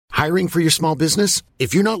Hiring for your small business?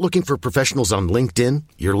 If you're not looking for professionals on LinkedIn,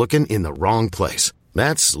 you're looking in the wrong place.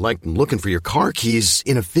 That's like looking for your car keys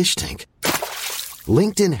in a fish tank.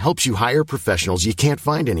 LinkedIn helps you hire professionals you can't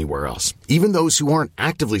find anywhere else, even those who aren't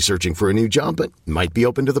actively searching for a new job but might be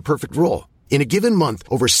open to the perfect role. In a given month,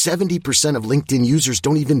 over 70% of LinkedIn users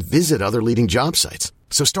don't even visit other leading job sites.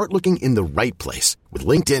 So start looking in the right place. With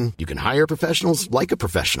LinkedIn, you can hire professionals like a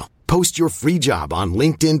professional. Post your free job on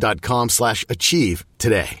linkedin.com/achieve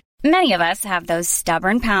today. Many of us have those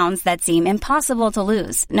stubborn pounds that seem impossible to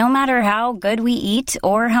lose, no matter how good we eat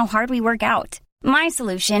or how hard we work out. My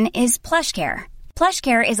solution is PlushCare.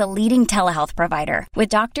 PlushCare is a leading telehealth provider with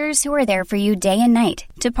doctors who are there for you day and night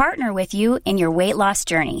to partner with you in your weight loss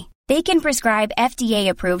journey. They can prescribe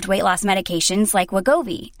FDA-approved weight loss medications like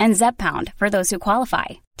Wegovy and Zepbound for those who qualify.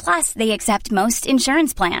 Plus, they accept most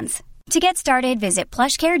insurance plans. To get started, visit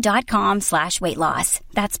plushcare.com/weightloss.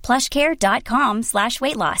 That's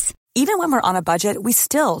plushcare.com/weightloss. Even when we're on a budget, we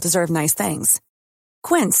still deserve nice things.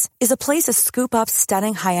 Quince is a place to scoop up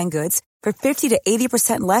stunning high-end goods for 50 to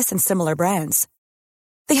 80% less than similar brands.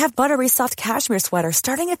 They have buttery soft cashmere sweaters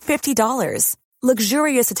starting at $50,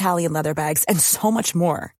 luxurious Italian leather bags, and so much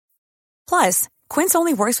more. Plus, Quince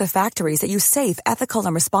only works with factories that use safe, ethical,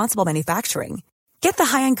 and responsible manufacturing. Get the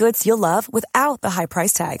high-end goods you'll love without the high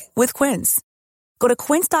price tag with Quince. Go to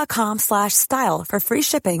quince.com/style for free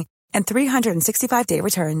shipping and 365-day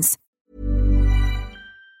returns.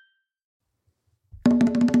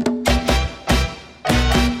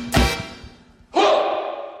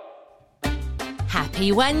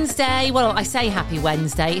 Happy Wednesday. Well, I say happy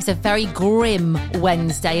Wednesday. It's a very grim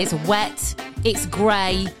Wednesday. It's wet. It's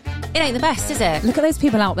grey. It ain't the best, is it? Look at those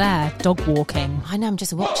people out there dog walking. I know, I'm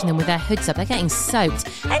just watching them with their hoods up. They're getting soaked.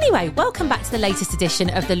 Anyway, welcome back to the latest edition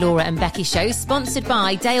of the Laura and Becky Show, sponsored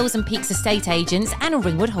by Dales and Peaks Estate Agents and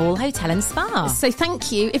Ringwood Hall Hotel and Spa. So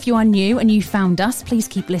thank you. If you are new and you found us, please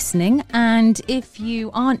keep listening. And if you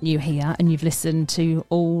aren't new here and you've listened to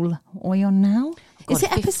all, what are we on now? God, is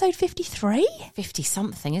it episode 53?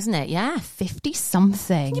 50-something, isn't it? Yeah.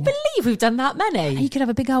 50-something. Can you believe we've done that many? You could have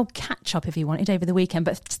a big old catch-up if you wanted over the weekend,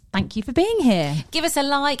 but thank you for being here. Give us a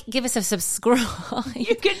like, give us a subscribe.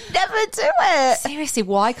 You could never do it. Seriously,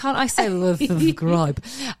 why can't I say subscribe?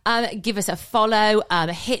 Give us a follow,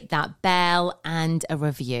 hit that bell, and a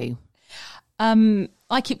review. I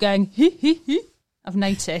keep going, I've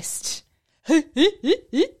noticed.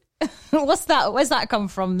 What's that? Where's that come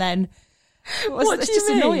from then? It's just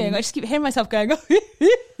annoying. I just keep hearing myself going,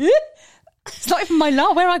 it's not even my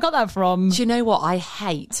laugh. Where I got that from? Do you know what? I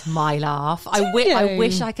hate my laugh. I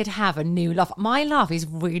wish I could have a new laugh. My laugh is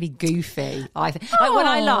really goofy. Like when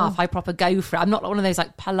I laugh, I proper go for it. I'm not one of those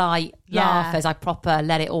like polite laughers. I proper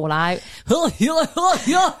let it all out. Well,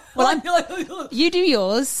 you do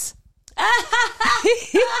yours. That's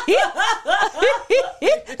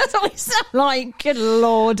what we sound like. Good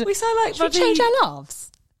Lord. We sound like... Should we change our laughs?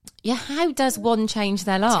 Yeah, how does one change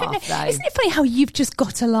their laugh, though? Isn't it funny how you've just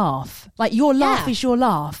got to laugh? Like, your laugh is your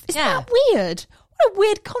laugh. Isn't that weird? What a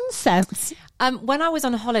weird concept. When I was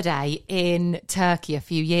on holiday in Turkey a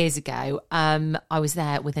few years ago, I was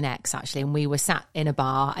there with an ex, actually, and we were sat in a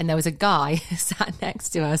bar, and there was a guy sat next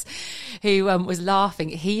to us who was laughing.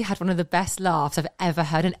 He had one of the best laughs I've ever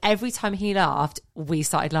heard, and every time he laughed, we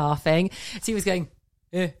started laughing. So he was going,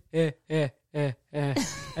 and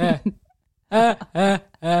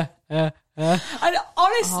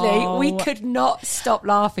honestly, we could not stop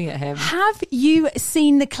laughing at him. Have you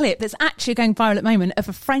seen the clip that's actually going viral at the moment of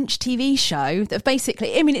a French TV show that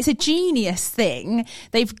basically, I mean, it's a genius thing.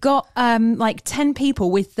 They've got like 10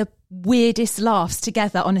 people with the weirdest laughs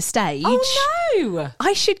together on a stage. Oh no!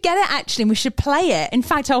 I should get it actually, and we should play it. In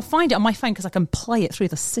fact, I'll find it on my phone because I can play it through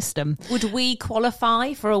the system. Would we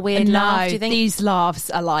qualify for a weird laugh, do you think? These laughs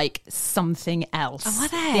are like something else. Oh, are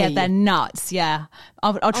they? Yeah, they're nuts, yeah.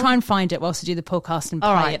 I'll try and find it whilst I do the podcast and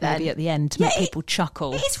play it maybe at the end to make people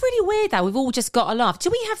chuckle. It's really weird though. We've all just got a laugh. Do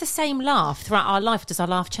we have the same laugh throughout our life? Does our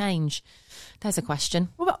laugh change? There's a question.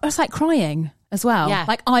 What about, it's like crying as well. Yeah.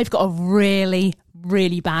 Like I've got a really,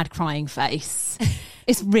 really bad crying face.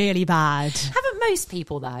 It's really bad. Haven't most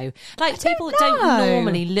people though? Like people don't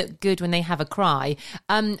normally look good when they have a cry.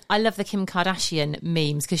 I love the Kim Kardashian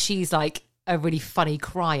memes because she's like a really funny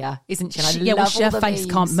crier, isn't she? Her face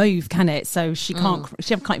can't move, can it? So she can't.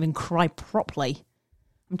 She can't even cry properly.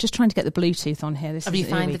 I'm just trying to get the Bluetooth on here. Have you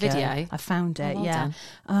found the video? I found it. Well yeah.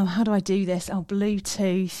 How do I do this? Oh,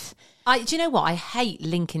 Bluetooth. Do you know what? I hate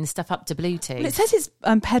linking stuff up to Bluetooth. Well, it says it's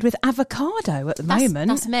paired with avocado at the moment.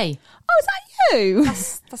 That's me. Oh, is that you?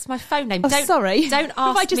 That's my phone name. Sorry. Don't ask me.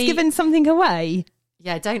 Have I just given something away?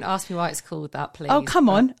 Yeah, don't ask me why it's called that, please. Oh, come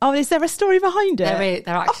on. Oh, is there a story behind it?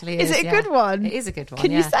 There actually is. Is it a good one? It is a good one.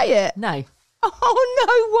 Can you say it? No. Oh, no,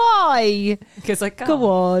 why? Because I can't. Go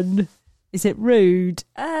on. Is it rude?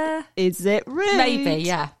 Is it rude? Maybe,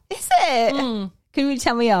 yeah. Is it? Can you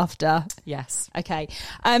tell me after? Yes. Okay.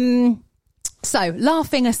 So,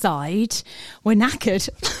 laughing aside, we're knackered.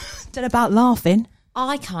 Don't know about laughing.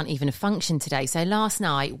 I can't even function today. So last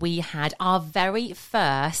night we had our very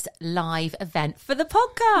first live event for the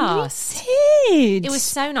podcast. We did. It was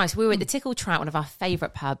so nice. We were at the Tickle Trout, one of our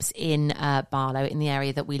favourite pubs in Barlow, in the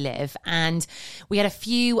area that we live. And we had a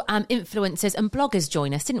few influencers and bloggers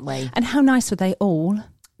join us, didn't we? And how nice were they all?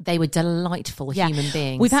 They were delightful human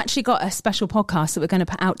beings. We've actually got a special podcast that we're going to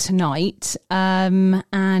put out tonight,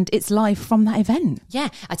 and it's live from that event. Yeah,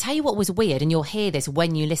 I tell you what was weird, and you'll hear this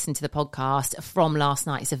when you listen to the podcast from last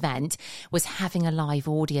night's event, was having a live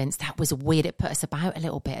audience. That was weird. It put us about a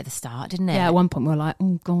little bit at the start, didn't it? Yeah, at one point we were like,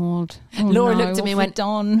 oh, God. Oh, Laura no, looked at me and went,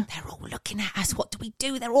 Don. they're all looking at us. What do we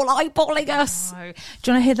do? They're all eyeballing us. Oh. Do you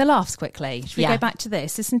want to hear the laughs quickly? Should we Yeah. go back to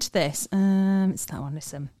this? Listen to this. It's that one,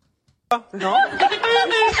 listen. No. Who's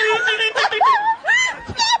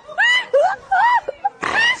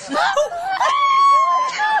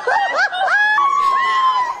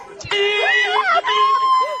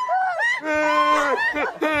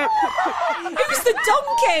the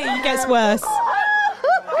donkey? It gets worse.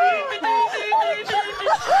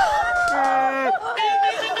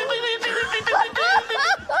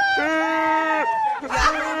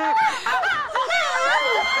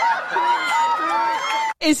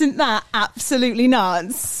 Isn't that absolutely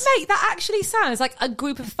nuts? Mate, that actually sounds like a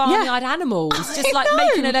group of farmyard animals just like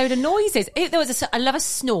making a load of noises. There was I love a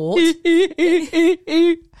snort.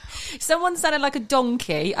 Someone sounded like a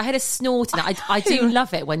donkey. I had a snort in it. I do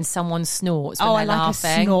love it when someone snorts when they're I like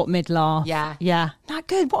laughing. a snort mid-laugh. Yeah. Yeah. Not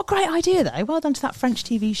good. What a great idea, though. Well done to that French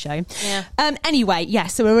TV show. Yeah. Anyway, yeah,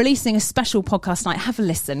 so we're releasing a special podcast night. Have a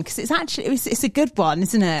listen, because it's a good one,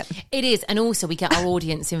 isn't it? It is, and also we get our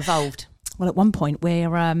audience involved. Well, at one point,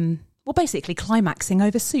 we're basically climaxing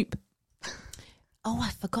over soup. Oh,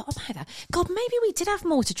 I forgot about that. God, maybe we did have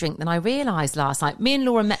more to drink than I realised last night. Me and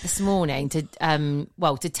Laura met this morning to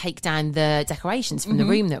take down the decorations from the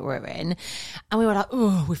room that we're in. And we were like,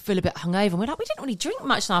 oh, we feel a bit hungover. And we're like, we didn't really drink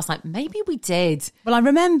much last night. Maybe we did. Well, I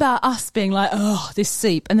remember us being like, oh, this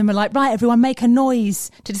soup. And then we're like, right, everyone make a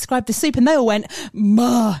noise to describe the soup. And they all went,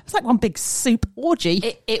 ma. It's like one big soup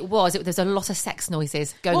orgy. It was. There's a lot of sex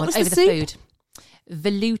noises going on over the food.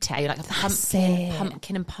 Velouté, like a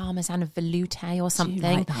pumpkin and parmesan of velouté or something.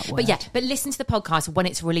 Like that word. But listen to the podcast when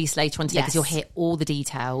it's released later on today, because you'll hear all the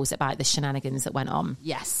details about the shenanigans that went on.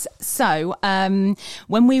 Yes. So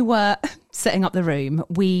when we were setting up the room,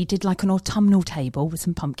 we did like an autumnal table with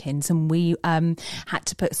some pumpkins, and we had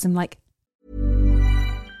to put some like...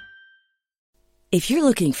 If you're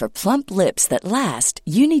looking for plump lips that last,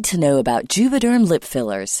 you need to know about Juvederm lip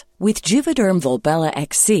fillers. With Juvederm Volbella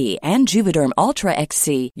XC and Juvederm Ultra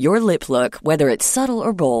XC, your lip look, whether it's subtle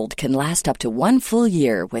or bold, can last up to 1 full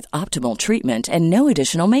year with optimal treatment and no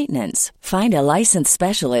additional maintenance. Find a licensed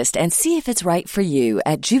specialist and see if it's right for you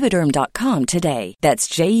at Juvederm.com today. That's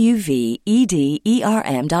JUVEDERM.com.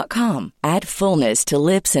 Add fullness to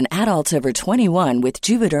lips in adults over 21 with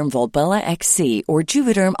Juvederm Volbella XC or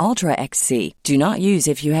Juvederm Ultra XC. Do not use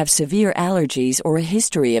if you have severe allergies or a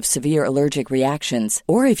history of severe allergic reactions,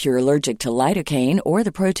 or if you're allergic to lidocaine or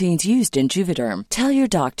the proteins used in Juvederm. Tell your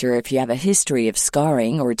doctor if you have a history of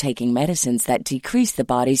scarring or taking medicines that decrease the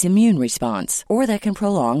body's immune response or that can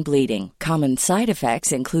prolong bleeding. Common side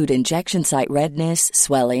effects include injection site redness,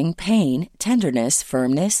 swelling, pain, tenderness,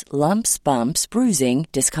 firmness, lumps, bumps, bruising,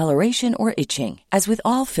 discoloration, or itching. As with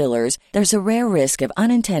all fillers, there's a rare risk of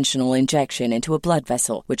unintentional injection into a blood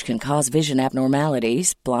vessel, which can cause vision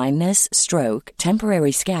abnormalities, blindness, stroke,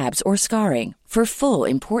 temporary scabs, or scarring. For full,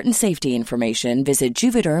 important safety information, visit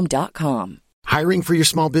Juvederm.com. Hiring for your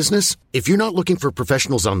small business? If you're not looking for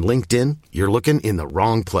professionals on LinkedIn, you're looking in the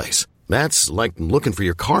wrong place. That's like looking for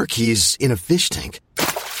your car keys in a fish tank.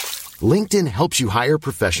 LinkedIn helps you hire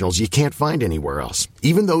professionals you can't find anywhere else,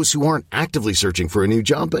 even those who aren't actively searching for a new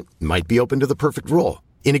job but might be open to the perfect role.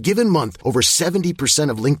 In a given month, over 70%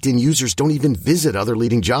 of LinkedIn users don't even visit other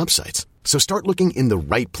leading job sites. So start looking in the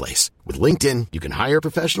right place. With LinkedIn, you can hire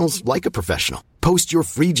professionals like a professional. Post your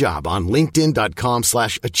free job on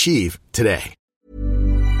linkedin.com/achieve today.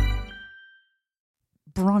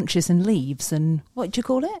 branches and leaves and what do you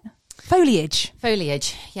call it? Foliage.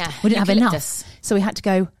 Foliage, yeah. We didn't have Eucalyptus. enough. So we had to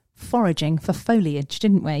go foraging for foliage,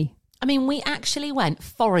 didn't we? I mean, we actually went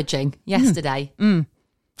foraging yesterday.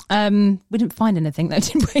 We didn't find anything though,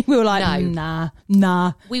 did we? We were like,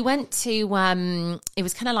 nah. We went to, it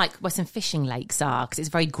was kind of like where some fishing lakes are, because it's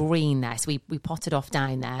very green there. So we potted off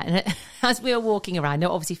down there. And as we were walking around, there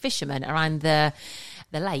were obviously fishermen around the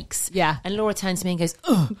lakes. Yeah. And Laura turned to me and goes,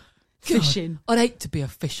 oh, fishing. I'd hate to be a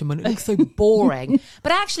fisherman. It looks so boring.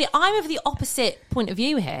 But actually, I'm of the opposite point of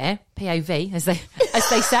view here. POV, as they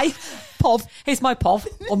say. POV. Here's my POV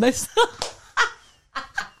on this.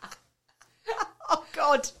 Oh,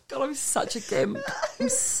 God, I'm such a gimp. I'm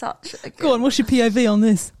such a gimp. Go on, what's your POV on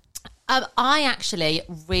this? I actually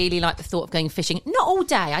really like the thought of going fishing. Not all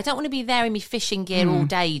day. I don't want to be there in my fishing gear all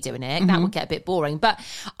day doing it. That would get a bit boring. But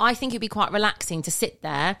I think it'd be quite relaxing to sit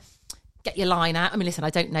there, get your line out. I mean, listen, I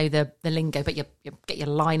don't know the lingo, but you get your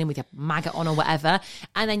line in with your maggot on or whatever.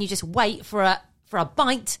 And then you just wait for a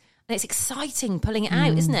bite. And it's exciting pulling it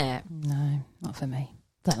out, isn't it? No, not for me.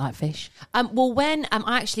 Don't like fish. Well, when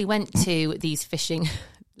I actually went to these fishing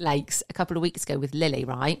lakes a couple of weeks ago with Lily,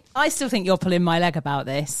 right? I still think you're pulling my leg about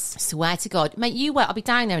this. Swear to God. Mate, you were. I'll be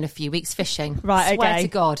down there in a few weeks fishing. Right, Swear okay. to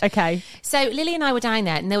God. Okay. So Lily and I were down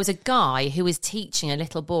there, and there was a guy who was teaching a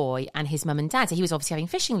little boy and his mum and dad. So he was obviously having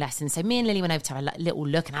fishing lessons. So me and Lily went over to have a little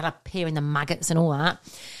look and had a peer in the maggots and all that.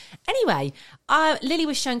 Anyway, Lily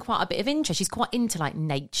was showing quite a bit of interest. She's quite into like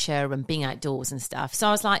nature and being outdoors and stuff. So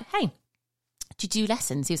I was like, hey, do you do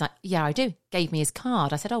lessons? He was like, yeah, I do. Gave me his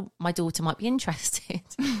card. I said, oh, my daughter might be interested.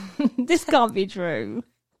 This can't be true.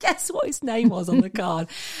 Guess what his name was on the card?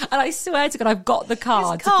 And I swear to God, I've got the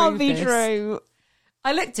card. This can't be this. true.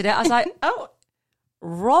 I looked at it. I was like, oh,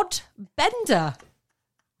 Rod Bender.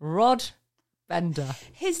 Rod Bender.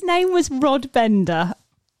 His name was Rod Bender.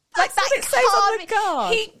 Like that it says on the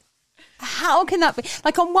card. How can that be?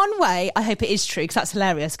 Like, on one way, I hope it is true, because that's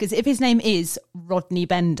hilarious. Because if his name is Rodney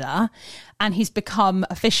Bender and he's become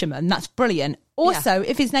a fisherman, that's brilliant. Also,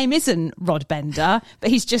 if his name isn't Rod Bender, but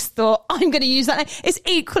he's just thought, I'm going to use that name, it's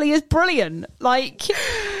equally as brilliant. Like,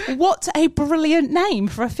 what a brilliant name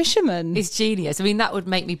for a fisherman. It's genius. I mean, that would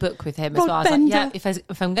make me book with him as Rod well. I was Bender. like, yeah,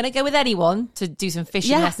 if I'm going to go with anyone to do some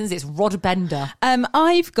fishing lessons, it's Rod Bender.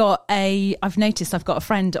 I've noticed I've got a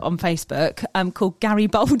friend on Facebook called Gary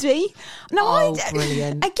Boldy. No,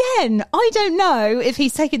 brilliant. Again, I don't know if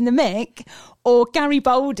he's taken the mick or Gary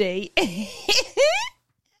Boldy.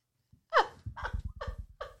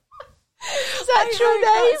 Is that true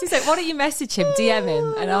name? So why don't you message him, DM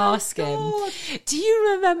him and ask him. Do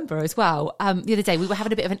you remember as well, the other day we were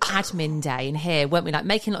having a bit of an admin day in here, weren't we? Like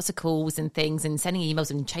making lots of calls and things and sending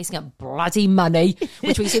emails and chasing up bloody money,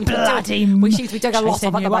 which we seem to be doing a lot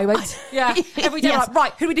of at the moment. Yeah, every day like,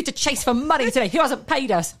 right, who do we need to chase for money today? Who hasn't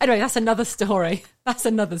paid us? Anyway, that's another story.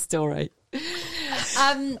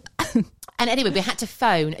 And anyway, we had to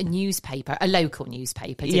phone a newspaper, a local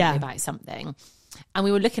newspaper, didn't we, about something. And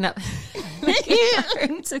we were looking up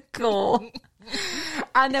whom to call.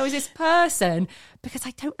 And there was this person, because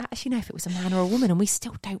I don't actually know if it was a man or a woman, and we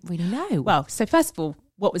still don't really know. Well, so first of all,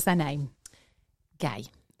 what was their name? Gay.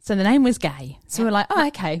 So the name was Gay. So we're like, oh,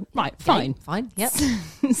 okay, right, fine. Fine, yep.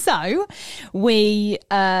 So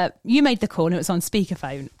you made the call and it was on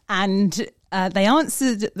speakerphone, and they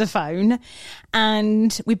answered the phone,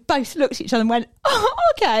 and we both looked at each other and went, oh,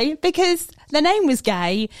 okay, because the name was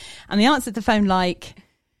Gay, and they answered the phone like,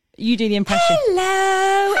 you do the impression.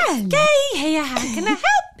 Hello, it's Gay here, how can I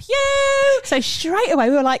help you? So straight away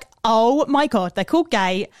we were like, oh my God, they're called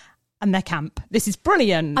Gay and they're camp. This is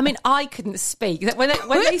brilliant. I mean, I couldn't speak. When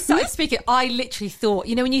they started speaking, I literally thought,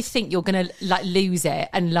 you know, when you think you're going to like lose it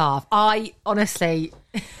and laugh, I honestly...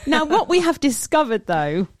 Now, what we have discovered,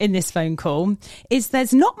 though, in this phone call is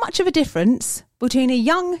there's not much of a difference between a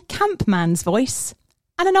young camp man's voice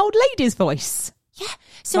and an old lady's voice. Yeah.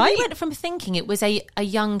 So we went from thinking it was a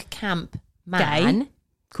young camp man.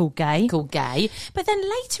 Called Gay. But then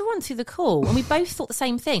later on through the call, and we both thought the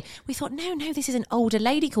same thing, we thought, no, this is an older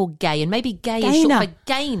lady called Gay, and maybe Gay is short for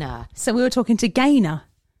Gaynor. So we were talking to Gaynor.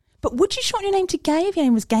 But would you shorten your name to Gay if your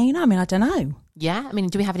name was Gaynor? I mean, I don't know. Yeah, I mean,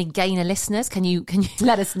 do we have any Gaynor listeners? Can you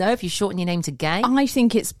let us know if you shorten your name to Gay? I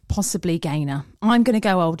think it's possibly Gaynor. I'm going to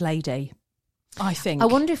go old lady. I think. I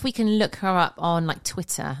wonder if we can look her up on like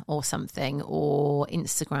Twitter or something, or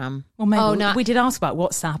Instagram. Or maybe we did ask about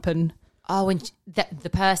WhatsApp and... Oh, and the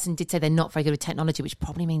person did say they're not very good with technology, which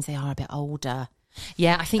probably means they are a bit older.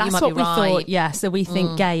 Yeah, I think you might be right. That's what we thought, yeah, so we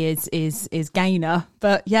think Gay is Gaynor.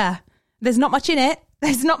 But yeah, there's not much in it.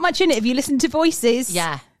 There's not much in it if you listen to voices.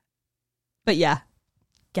 Yeah. But yeah,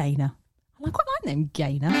 Gaynor. I quite like the name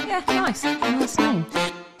Gaynor. Yeah, nice. Nice name.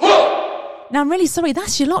 Now, I'm really sorry,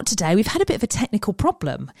 that's your lot today. We've had a bit of a technical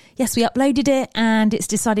problem. Yes, we uploaded it and it's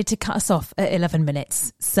decided to cut us off at 11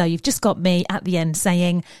 minutes. So you've just got me at the end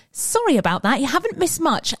saying, sorry about that. You haven't missed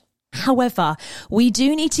much. However, we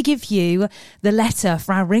do need to give you the letter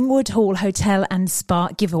for our Ringwood Hall Hotel and Spa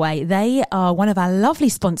giveaway. They are one of our lovely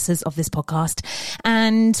sponsors of this podcast,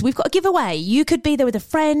 and we've got a giveaway. You could be there with a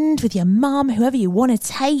friend, with your mum, whoever you want to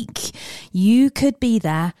take. You could be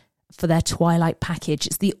there for their Twilight package.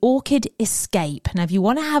 It's the Orchid Escape. Now, if you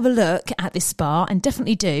want to have a look at this spa, and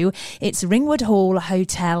definitely do, it's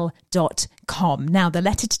ringwoodhallhotel.com. Now, the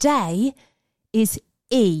letter today is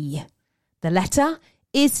E. The letter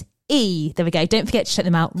is E. There we go. Don't forget to check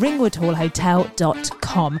them out.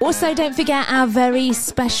 ringwoodhallhotel.com. Also, don't forget our very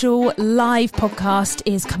special live podcast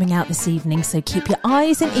is coming out this evening. So keep your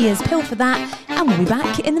eyes and ears peeled for that. And we'll be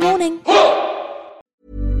back in the morning.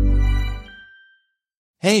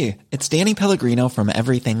 Hey, it's Danny Pellegrino from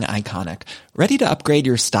Everything Iconic. Ready to upgrade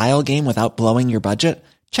your style game without blowing your budget?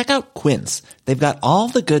 Check out Quince. They've got all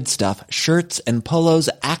the good stuff, shirts and polos,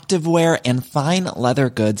 activewear, and fine leather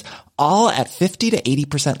goods, all at 50 to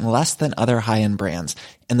 80% less than other high-end brands.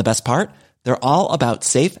 And the best part? They're all about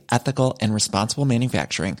safe, ethical, and responsible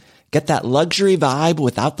manufacturing. Get that luxury vibe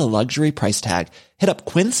without the luxury price tag. Hit up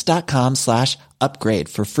quince.com/upgrade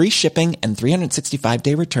for free shipping and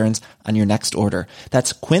 365-day returns on your next order.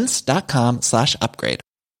 That's quince.com/upgrade.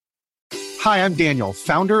 Hi, I'm Daniel,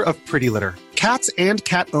 founder of Pretty Litter. Cats and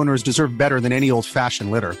cat owners deserve better than any old-fashioned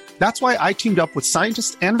litter. That's why I teamed up with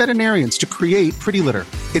scientists and veterinarians to create Pretty Litter.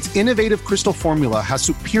 Its innovative crystal formula has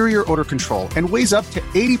superior odor control and weighs up to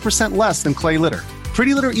 80% less than clay litter.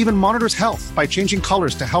 Pretty Litter even monitors health by changing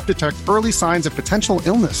colors to help detect early signs of potential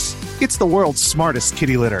illness. It's the world's smartest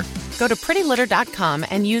kitty litter. Go to prettylitter.com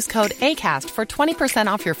and use code ACAST for 20%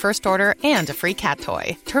 off your first order and a free cat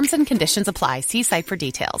toy. Terms and conditions apply. See site for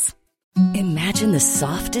details. Imagine the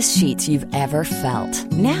softest sheets you've ever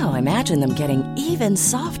felt. Now imagine them getting even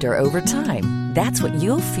softer over time. That's what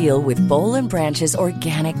you'll feel with Boll & Branch's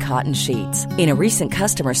organic cotton sheets. In a recent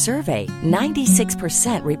customer survey,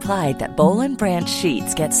 96% replied that Boll & Branch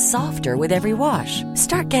sheets get softer with every wash.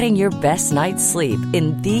 Start getting your best night's sleep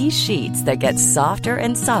in these sheets that get softer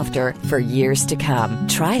and softer for years to come.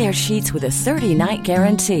 Try their sheets with a 30-night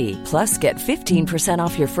guarantee. Plus, get 15%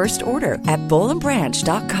 off your first order at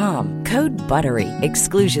bollandbranch.com. Code BUTTERY.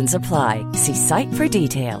 Exclusions apply. See site for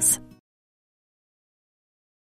details.